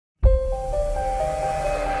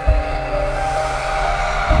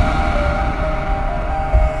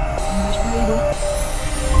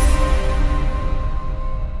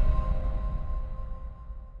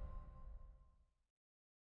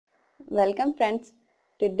Welcome friends.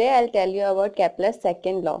 Today I'll tell you about Kepler's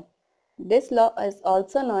second law. This law is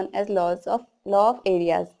also known as law of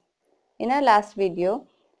areas. In our last video,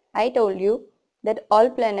 I told you that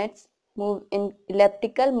all planets move in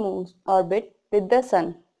elliptical orbit with the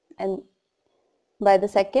sun, and by the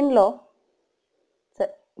second law,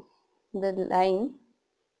 the line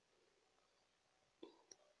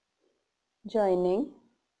joining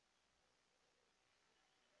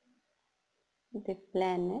the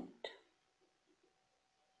planet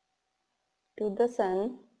to the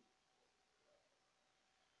sun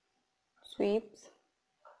sweeps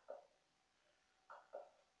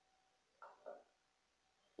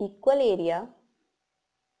equal area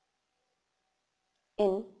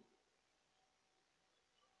in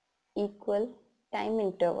equal time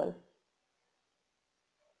interval.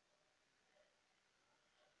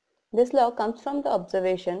 This law comes from the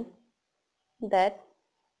observation that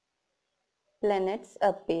planets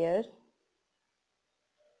appear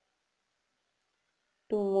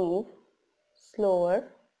to move slower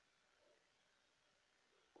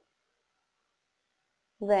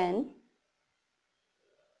when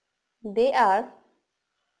they are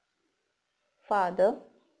farther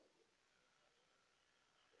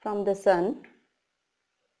from the sun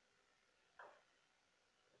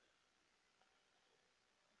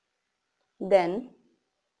than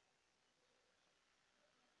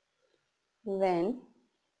when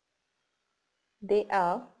they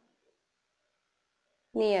are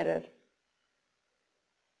nearer.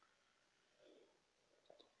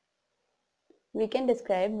 We can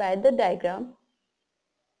describe by the diagram.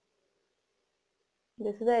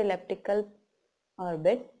 This is the elliptical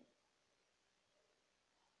orbit.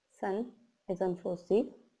 Sun is on 4C.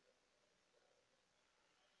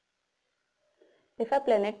 If a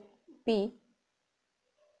planet P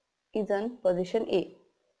is on position A,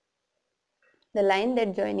 the line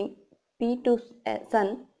that joining P to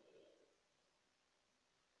Sun,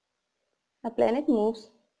 a planet moves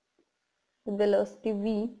with velocity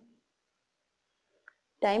v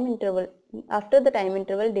time interval. After the time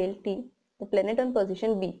interval del t, the planet on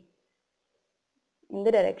position B in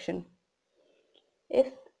the direction. If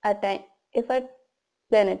a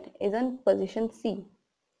planet is on position C,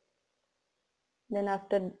 then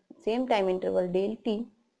after same time interval del t,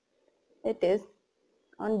 it is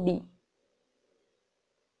on D.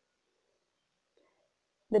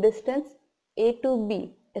 The distance A to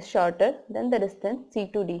B is shorter than the distance C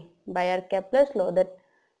to D. By our Kepler's law, that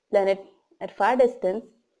planet at far distance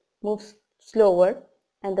moves slower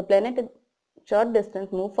and the planet at short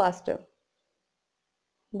distance moves faster.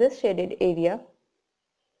 This shaded area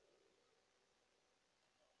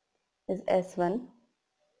is S1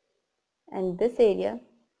 and this area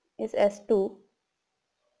is S2.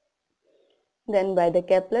 Then by the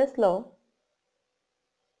Kepler's law,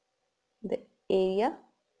 the area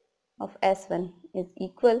of S1 is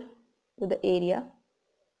equal to the area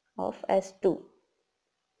of S2.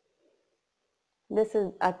 This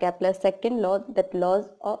is our Kepler's second law, that law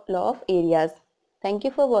of areas. Thank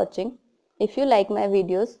you for watching. If you like my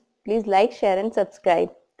videos, please like, share and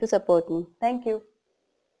subscribe to support me. Thank you.